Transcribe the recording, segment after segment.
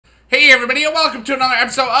Hey everybody, and welcome to another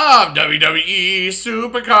episode of WWE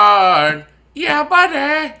Supercard. Yeah,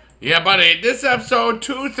 buddy. Yeah, buddy. This episode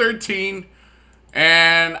 213,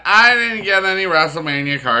 and I didn't get any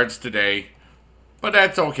WrestleMania cards today, but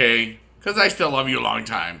that's okay, because I still love you a long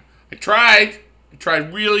time. I tried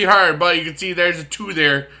really hard, but you can see there's a 2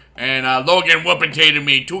 there, and Logan whooping-tated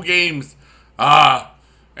me 2 games. I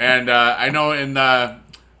know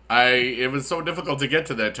it was so difficult to get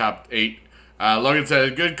to the top 8. Logan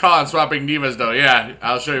said, good call on swapping divas, though. Yeah,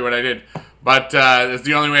 I'll show you what I did. But it's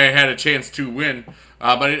the only way I had a chance to win.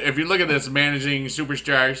 But if you look at this, managing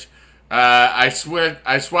superstars, I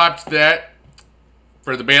swapped that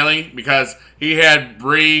for the Bailey because he had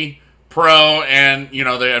Brie Pro and, you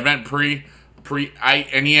know, the event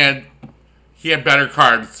and he had better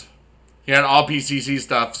cards. He had all PCC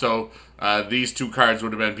stuff, so these 2 cards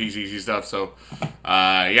would have been PCC stuff. So,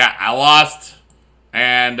 yeah, I lost.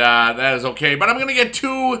 And that is okay. But I'm going to get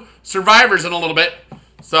 2 survivors in a little bit.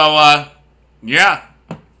 So, yeah.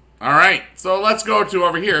 All right. So let's go to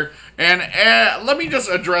over here. And let me just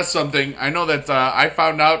address something. I know that I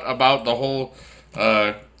found out about the whole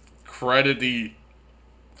credity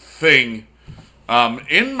thing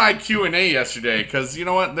in my Q&A yesterday. Because, you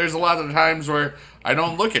know what? There's a lot of times where I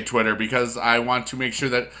don't look at Twitter because I want to make sure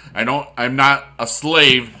that I'm not a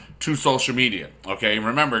slave to social media. Okay?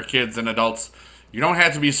 Remember, kids and adults, you don't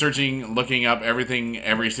have to be looking up everything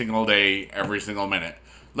every single day, every single minute.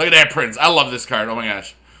 Look at that Prince. I love this card. Oh my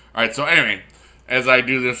gosh. All right, so anyway, as I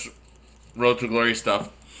do this Road to Glory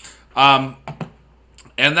stuff. And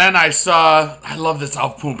then I love this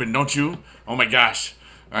Alf Pumpin', don't you? Oh my gosh.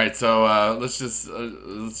 All right, so let's just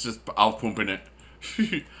Alf Pumpin' it.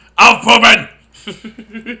 Alf Pumpin'!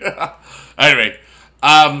 Anyway,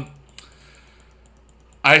 I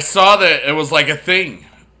saw that it was like a thing.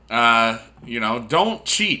 You know, don't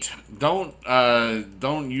cheat. Don't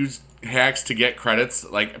use hacks to get credits.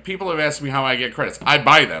 Like, people have asked me how I get credits. I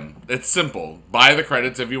buy them. It's simple. Buy the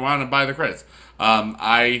credits if you want to buy the credits.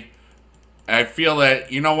 I feel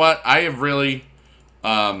that, you know what? I have really,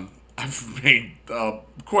 I've made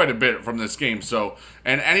quite a bit from this game. So,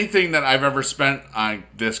 and anything that I've ever spent on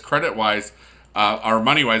this credit-wise, or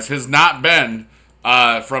money-wise, has not been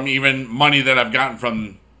from even money that I've gotten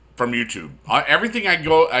from YouTube. Everything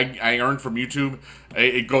I earn from YouTube,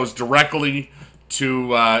 it goes directly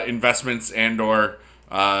to investments and or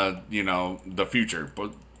you know, the future,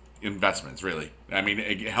 but investments really. I mean,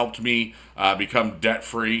 it helped me become debt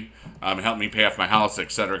free. It helped me pay off my house,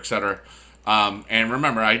 etc., etc. And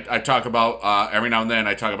remember, I talk about every now and then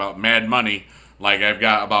I talk about mad money. Like, I've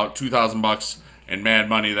got about $2,000 in mad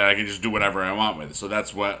money that I can just do whatever I want with. So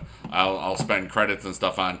that's what I'll spend credits and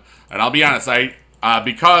stuff on. And I'll be honest,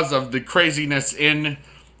 because of the craziness in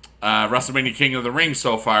WrestleMania King of the Ring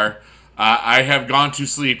so far, I have gone to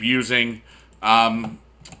sleep using, managers.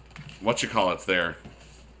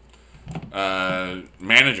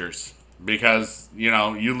 Because, you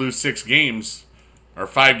know, you lose 6 games, or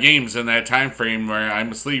 5 games in that time frame where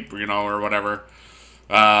I'm asleep, you know, or whatever.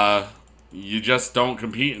 You just don't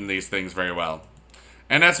compete in these things very well.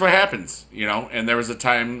 And that's what happens, you know. And there was a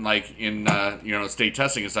time, like, in, you know, state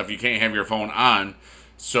testing and stuff, you can't have your phone on.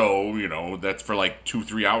 So, you know, that's for, like,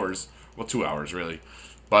 2-3 hours. Well, 2 hours, really.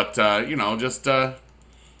 But, you know, just,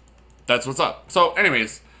 that's what's up. So,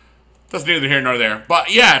 anyways, that's neither here nor there.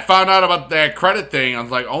 But, yeah, I found out about that credit thing. I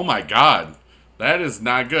was like, oh, my God. That is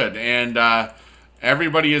not good. And,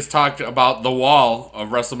 everybody has talked about the wall of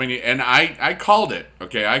WrestleMania. And I called it,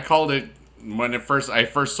 okay? I called it when I first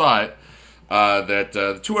saw it. That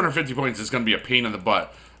 250 points is going to be a pain in the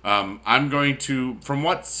butt. I'm going to, from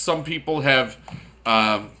what some people have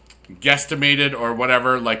guesstimated or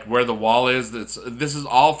whatever, like where the wall is, this is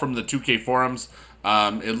all from the 2K forums.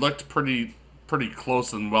 It looked pretty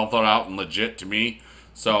close and well thought out and legit to me.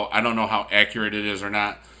 So I don't know how accurate it is or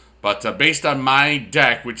not. But based on my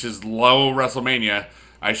deck, which is low WrestleMania,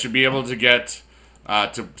 I should be able to get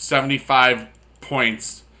to 75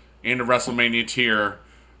 points into WrestleMania tier.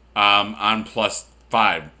 On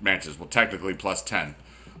 +5 matches. Well, technically +10.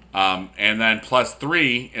 And then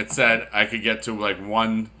 +3, it said I could get to like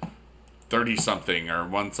 130 something or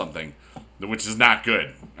 1 something, which is not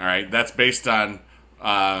good. All right, that's based on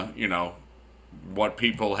you know, what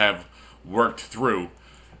people have worked through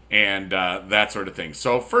and that sort of thing.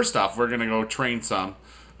 So first off, we're gonna go train some.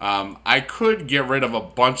 I could get rid of a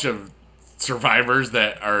bunch of survivors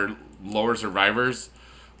that are lower survivors.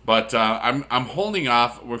 But I'm holding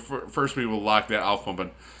off. First, we will lock that Alf Pumpin'.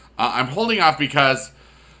 I'm holding off because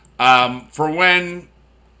for when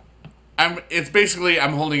it's basically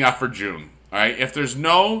I'm holding off for June. All right. If there's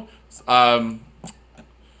no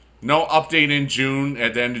no update in June,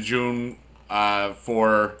 at the end of June,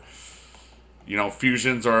 for, you know,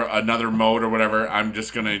 fusions or another mode or whatever. I'm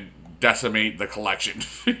just going to decimate the collection.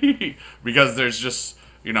 Because there's just,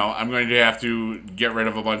 you know, I'm going to have to get rid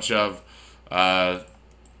of a bunch of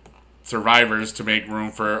survivors to make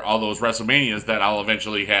room for all those WrestleManias that I'll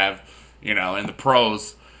eventually have, you know, in the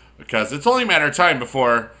pros. Because it's only a matter of time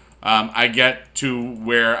before I get to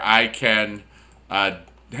where I can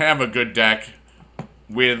have a good deck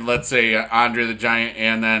with, let's say, Andre the Giant,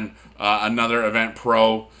 and then another event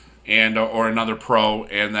pro, and or another pro,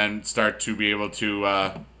 and then start to be able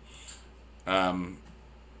to,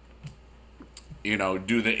 you know,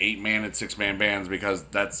 do the 8-man and 6-man bands, because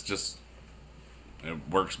that's just, it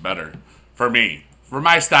works better for me, for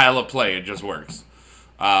my style of play. It just works.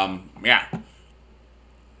 Yeah.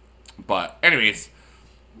 But anyways,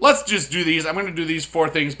 let's just do these. I'm going to do these 4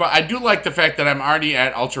 things, but I do like the fact that I'm already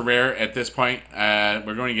at Ultra Rare at this point.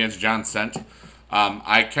 We're going against John Cent.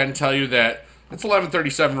 I can tell you that it's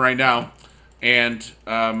 11:37 right now, and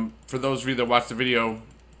for those of you that watched the video,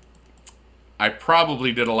 I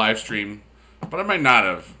probably did a live stream, but I might not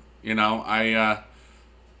have. You know,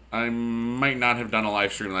 I might not have done a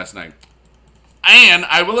live stream last night. And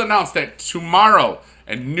I will announce that tomorrow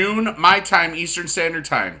at noon my time, Eastern Standard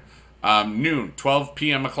Time, noon, 12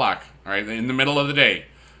 p.m. o'clock, all right, in the middle of the day,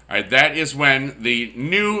 all right, that is when the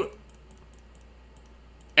new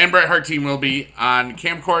Bret Hart team will be on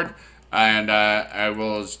Kamcord, and I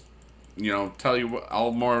will, you know, tell you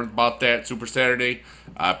all more about that Super Saturday.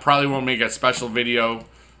 Probably won't make a special video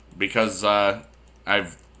because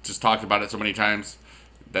I've just talked about it so many times,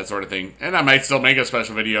 that sort of thing. And I might still make a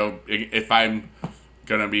special video if I'm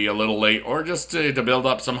gonna be a little late, or just to build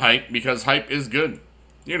up some hype, because hype is good.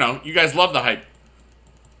 You know, you guys love the hype,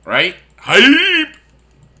 right? Hype!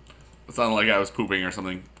 It sounded like I was pooping or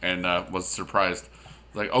something, and was surprised.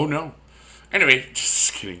 Like, oh no. Anyway,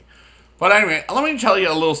 just kidding. But anyway, let me tell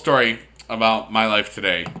you a little story about my life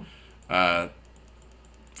today.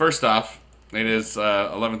 First off, it is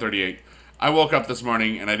 11:38. I woke up this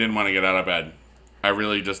morning and I didn't want to get out of bed. I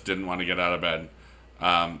really just didn't want to get out of bed.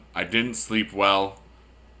 I didn't sleep well.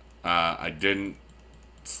 I didn't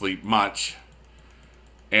sleep much.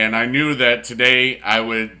 And I knew that today I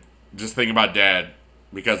would just think about Dad,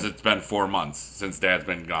 because it's been 4 months since Dad's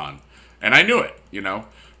been gone. And I knew it, you know.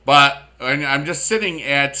 But I'm just sitting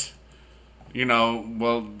at, you know,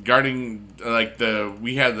 well, guarding, like,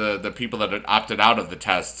 we had the people that had opted out of the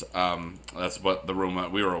test. That's what the room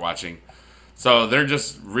that we were watching. So they're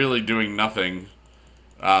just really doing nothing.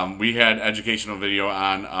 We had educational video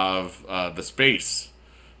on of the space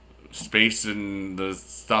and the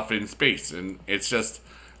stuff in space. And it's just,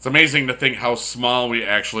 it's amazing to think how small we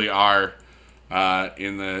actually are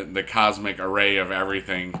in the cosmic array of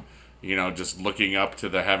everything. You know, just looking up to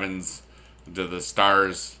the heavens, to the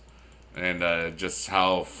stars, and just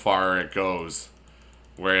how far it goes.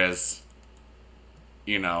 Whereas,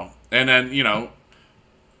 you know, and then, you know,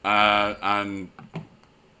 on,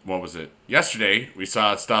 what was it? Yesterday, we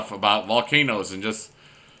saw stuff about volcanoes and just,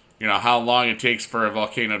 you know, how long it takes for a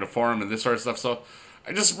volcano to form and this sort of stuff. So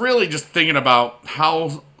I just really just thinking about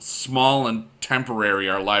how small and temporary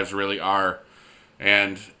our lives really are.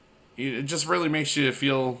 And it just really makes you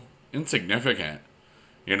feel insignificant,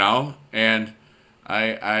 you know? And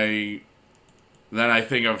then I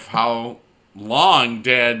think of how long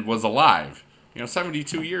Dad was alive. You know,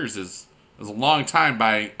 72 years is a long time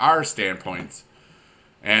by our standpoints.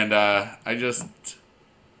 And I just,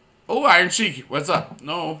 oh, Iron Sheik, what's up?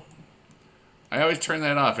 No, I always turn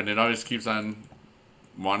that off, and it always keeps on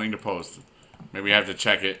wanting to post. Maybe I have to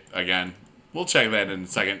check it again. We'll check that in a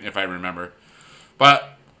second if I remember.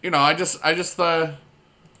 But you know, I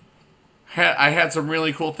had some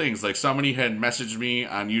really cool things. Like, somebody had messaged me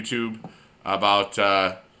on YouTube about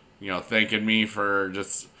you know, thanking me for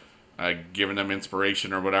just giving them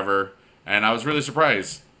inspiration or whatever, and I was really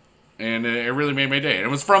surprised. And it really made my day. And it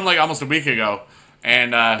was from, like, almost a week ago.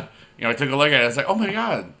 And, you know, I took a look at it. I was like, oh, my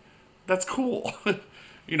God, that's cool.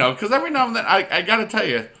 You know, because every now and then, I got to tell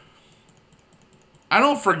you, I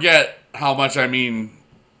don't forget how much I mean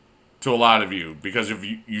to a lot of you. Because if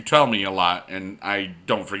you tell me a lot, and I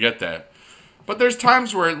don't forget that. But there's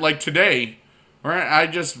times where, like today, where I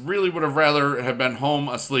just really would have rather have been home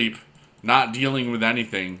asleep, not dealing with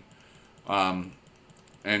anything, and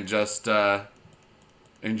just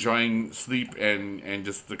enjoying sleep and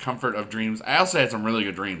just the comfort of dreams. I also had some really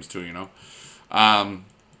good dreams too, you know.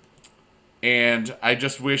 And I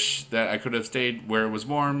just wish that I could have stayed where it was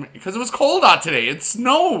warm, because it was cold out today. It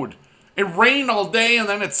snowed. It rained all day, and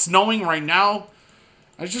then it's snowing right now.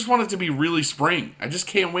 I just want it to be really spring. I just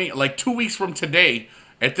can't wait. Like 2 weeks from today,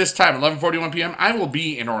 at this time, 11:41 p.m., I will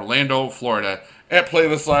be in Orlando, Florida at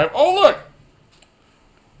Playlist Live. Oh, look!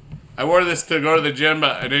 I wore this to go to the gym,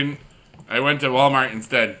 but I didn't. I went to Walmart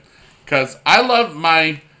instead. Because I love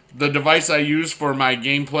the device I use for my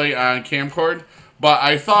gameplay on Kamcord, but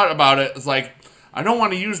I thought about it. It's like, I don't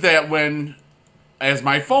want to use that as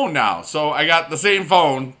my phone now. So I got the same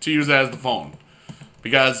phone to use as the phone.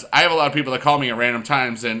 Because I have a lot of people that call me at random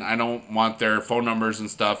times, and I don't want their phone numbers and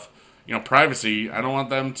stuff, you know, privacy. I don't want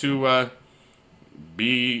them to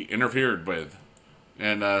be interfered with.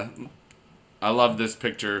 And I love this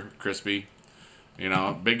picture, Crispy. You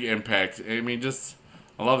know, big impact. I mean,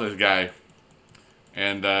 I love this guy.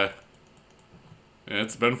 And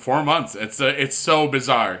it's been 4 months. It's so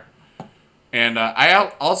bizarre. And I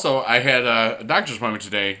had a doctor's appointment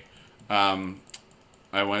today. I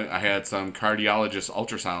had some cardiologist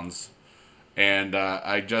ultrasounds, and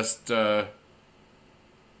I just from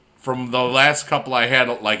the last couple I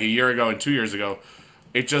had like a year ago and 2 years ago,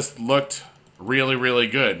 it just looked really, really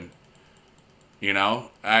good, you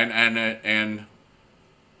know, and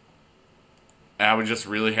I was just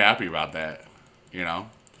really happy about that, you know.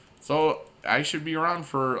 So I should be around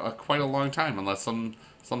for quite a long time unless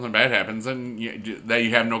something bad happens and that you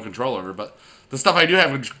have no control over. But the stuff I do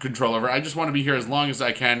have control over, I just want to be here as long as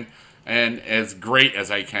I can and as great as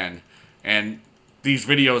I can. And these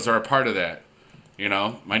videos are a part of that. You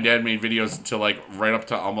know, my dad made videos to like right up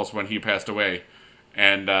to almost when he passed away.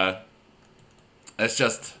 And it's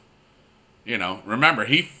just, you know, remember,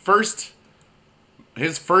 his first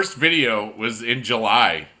video was in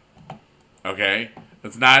July. Okay?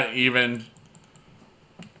 It's not even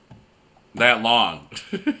that long.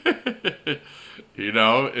 You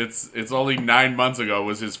know, it's only 9 months ago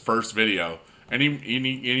was his first video, and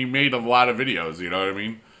he made a lot of videos. You know what I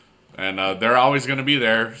mean? And they're always going to be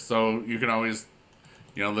there, so you can always,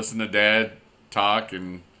 you know, listen to Dad talk,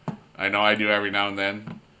 and I know I do every now and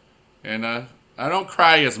then. And I don't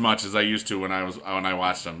cry as much as I used to when I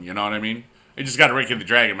watched them. You know what I mean? I just got Ricky the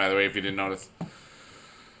Dragon, by the way, if you didn't notice.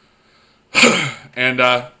 And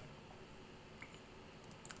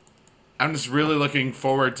I'm just really looking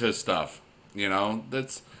forward to stuff. You know,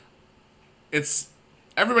 it's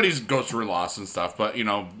everybody's goes through loss and stuff, but you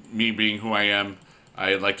know, me being who I am,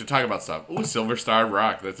 I like to talk about stuff. Ooh, Silver Star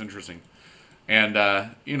Rock, that's interesting. And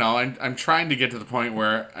you know, I'm trying to get to the point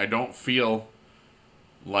where I don't feel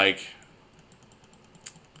like,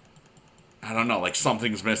 I don't know, like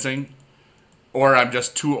something's missing, or I'm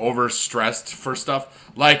just too overstressed for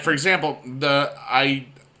stuff. Like, for example, in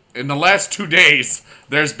the last 2 days,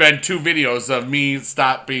 there's been 2 videos of me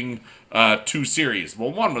stopping 2 series.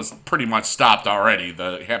 Well, one was pretty much stopped already,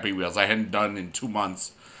 the Happy Wheels. I hadn't done in 2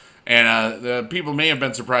 months. And the people may have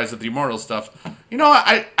been surprised at the Immortal stuff. You know,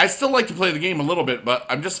 I still like to play the game a little bit, but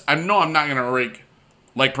I know I'm not going to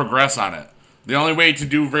progress on it. The only way to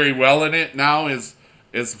do very well in it now is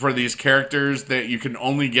for these characters that you can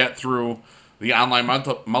only get through the online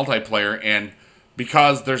multiplayer, and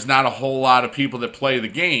because there's not a whole lot of people that play the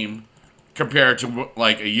game compared to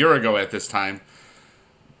like a year ago at this time,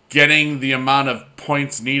 getting the amount of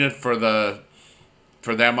points needed for that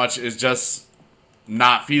much is just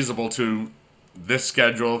not feasible to this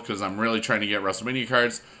schedule, because I'm really trying to get WrestleMania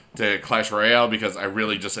cards, to Clash Royale, because I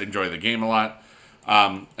really just enjoy the game a lot.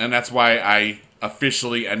 And that's why I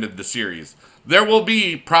officially ended the series. There will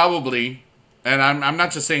be probably, and I'm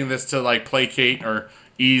not just saying this to like placate or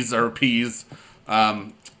ease or appease,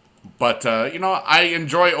 but you know, I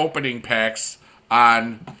enjoy opening packs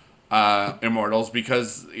on Immortals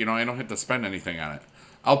because, you know, I don't have to spend anything on it.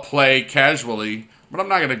 I'll play casually, but I'm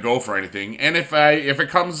not gonna go for anything. And if it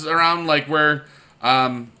comes around like where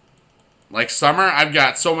like summer, I've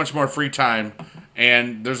got so much more free time,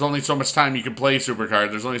 and there's only so much time you can play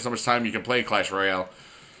Supercard. There's only so much time you can play Clash Royale.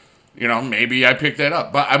 You know, maybe I pick that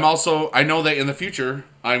up. But I know that in the future,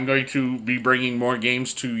 I'm going to be bringing more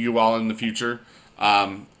games to you all in the future.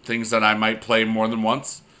 Things that I might play more than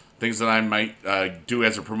once. Things that I might do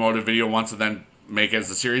as a promoted video once and then make as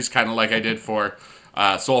a series. Kind of like I did for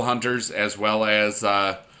Soul Hunters, as well as,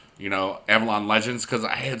 you know, Avalon Legends. Because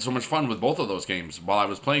I had so much fun with both of those games while I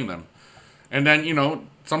was playing them. And then, you know,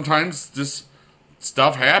 sometimes this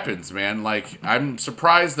stuff happens, man. Like, I'm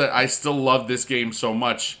surprised that I still love this game so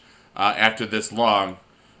much after this long,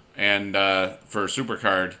 and for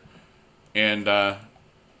Supercard. And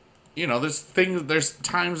you know, there's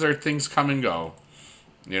times where things come and go.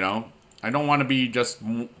 You know, I don't want to be just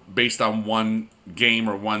based on one game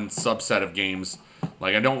or one subset of games.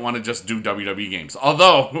 Like, I don't want to just do WWE games.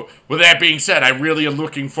 Although, with that being said, I really am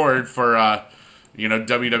looking forward for you know,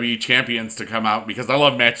 WWE Champions to come out, because I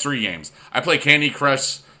love Match 3 games. I play Candy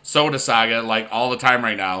Crush Soda Saga like all the time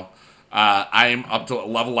right now. I'm up to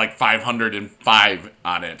level like 505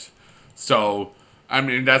 on it. So, I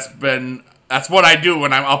mean, that's what I do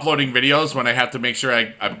when I'm uploading videos, when I have to make sure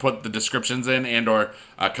I put the descriptions in and or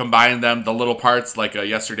combine them, the little parts, like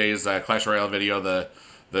yesterday's Clash Royale video, the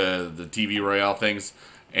TV Royale things.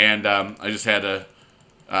 And I just had to,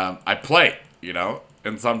 I play, you know,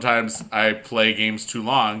 and sometimes I play games too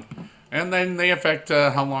long, and then they affect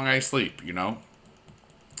how long I sleep, you know.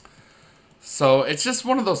 So it's just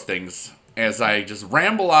one of those things, as I just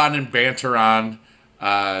ramble on and banter on,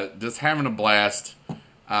 just having a blast.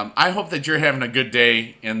 I hope that you're having a good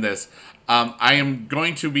day in this. I am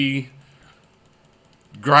going to be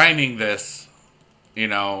grinding this, you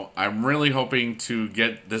know. I'm really hoping to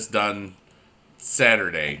get this done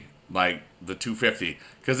Saturday, like the 250,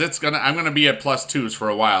 because I'm gonna be at +2s for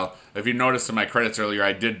a while. If you noticed in my credits earlier,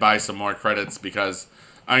 I did buy some more credits because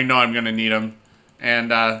I know I'm gonna need them,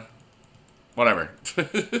 and whatever.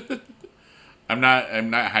 I'm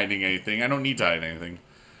not hiding anything. I don't need to hide anything.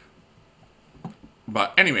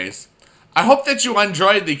 But anyways, I hope that you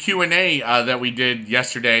enjoyed the Q&A that we did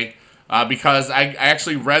yesterday, because I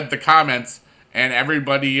actually read the comments, and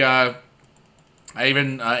everybody, I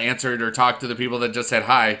even answered or talked to the people that just said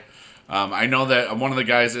hi. I know that one of the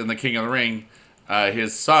guys in the King of the Ring,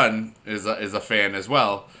 his son is a fan as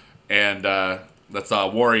well, and that's a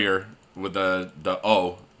Warrior with the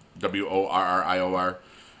O, WORRIOR,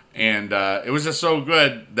 and it was just so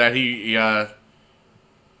good that he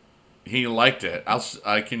liked it.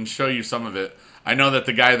 I can show you some of it. I know that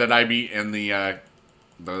the guy that I beat in the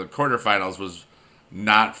quarterfinals was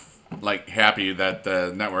not like happy that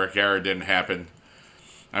the network error didn't happen.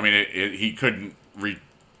 I mean, he couldn't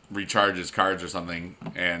recharge his cards or something,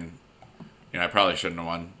 and you know, I probably shouldn't have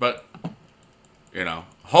won. But you know,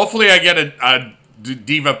 hopefully I get a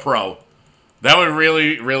Diva Pro. That would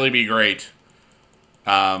really, really be great.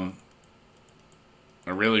 It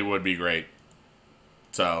really would be great.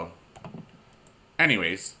 So,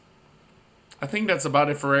 anyways, I think that's about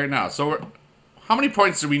it for right now. So, how many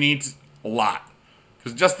points do we need? A lot.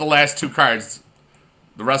 Because just the last two cards,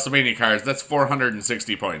 the WrestleMania cards, that's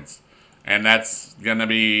 460 points. And that's going to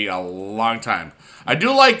be a long time. I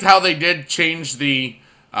do like how they did change the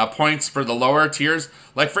points for the lower tiers.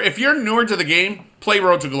 Like, if you're newer to the game, play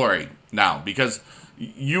Road to Glory now, because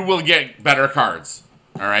you will get better cards.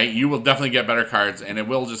 Alright? You will definitely get better cards, and it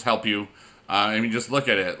will just help you. I mean, just look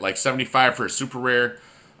at it. Like, 75 for a super rare.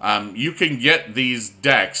 You can get these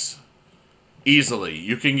decks easily.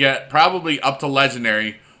 You can get probably up to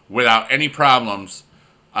legendary without any problems.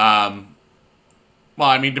 Well,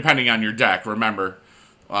 I mean, depending on your deck, remember.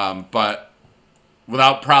 But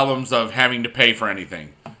without problems of having to pay for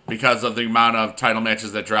anything, because of the amount of title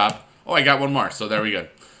matches that drop. Oh, I got one more, so there we go.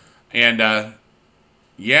 And,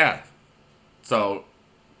 yeah. So,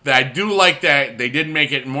 I do like that they did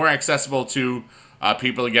make it more accessible to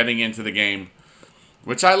people getting into the game,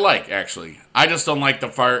 which I like, actually. I just don't like the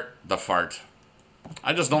fart.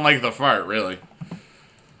 I just don't like the fart, really.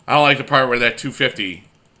 I don't like the part where that 250...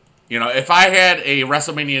 You know, if I had a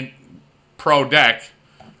WrestleMania Pro deck,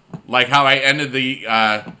 like how I ended the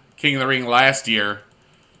King of the Ring last year,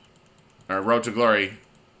 or Road to Glory,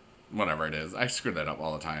 whatever it is. I screw that up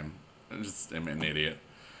all the time. I'm an idiot.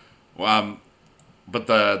 But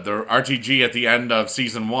the RTG at the end of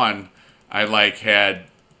Season 1, I, like, had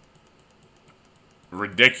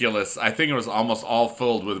ridiculous... I think it was almost all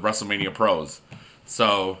filled with WrestleMania Pros.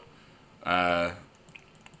 So, that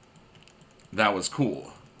was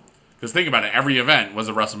cool. Because think about it, every event was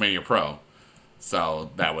a WrestleMania Pro. So,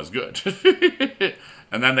 that was good.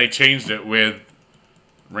 And then they changed it with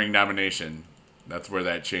Ring Domination. That's where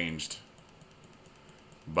that changed.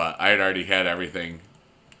 But I had already had everything.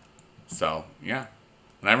 So, yeah.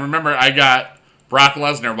 And I remember I got Brock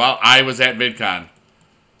Lesnar while I was at VidCon.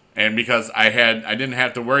 And because I didn't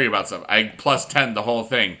have to worry about stuff. I plus 10 the whole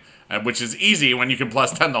thing. Which is easy when you can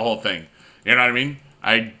plus 10 the whole thing. You know what I mean?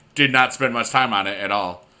 I did not spend much time on it at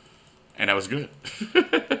all. And that was good.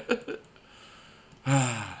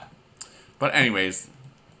 But anyways,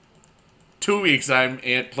 2 weeks I'm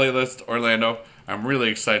at Playlist Orlando. I'm really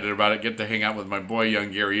excited about it. Get to hang out with my boy,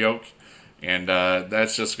 young Gary Oak. And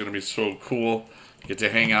that's just going to be so cool. Get to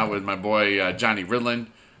hang out with my boy, Johnny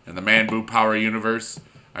Ridlin, and the Man Boo Power Universe.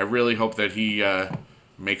 I really hope that he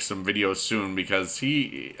makes some videos soon, because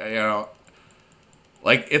he, you know,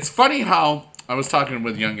 like, it's funny how, I was talking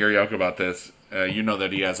with young Gary Oak about this. You know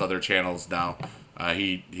that he has other channels now.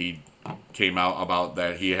 He came out about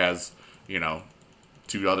that he has, you know,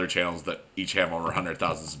 2 other channels that each have over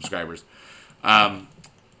 100,000 subscribers.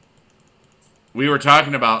 We were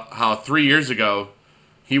talking about how 3 years ago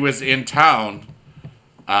he was in town.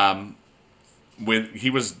 He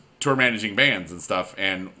was tour managing bands and stuff,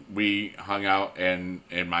 and we hung out in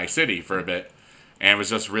my city for a bit, and it was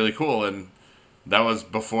just really cool. And that was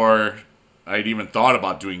before I'd even thought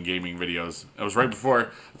about doing gaming videos. It was right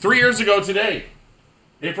before 3 years ago today,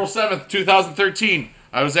 April 7th, 2013.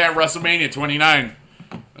 I was at WrestleMania 29.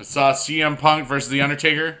 I saw CM Punk versus The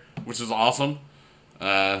Undertaker, which was awesome.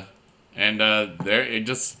 There it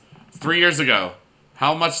just 3 years ago.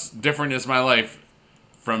 How much different is my life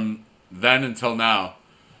from then until now?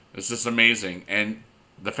 It's just amazing. And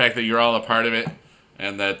the fact that you're all a part of it,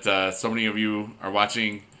 and that so many of you are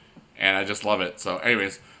watching, and I just love it. So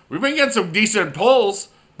anyways, we've been getting some decent polls,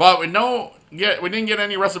 but we didn't get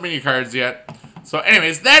any WrestleMania cards yet. So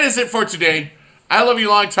anyways, that is it for today. I love you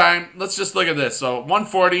long time. Let's just look at this. So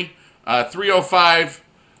 140, 305,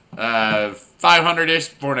 500-ish,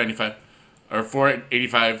 495, or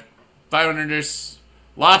 485, 500-ish.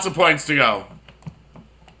 Lots of points to go.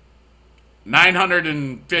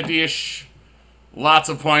 950-ish. Lots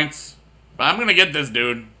of points. But I'm going to get this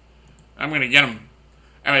dude. I'm going to get him.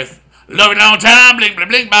 Anyways, love you long time. Blink, blink,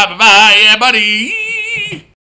 blink. Bye, bye, bye. Yeah, buddy.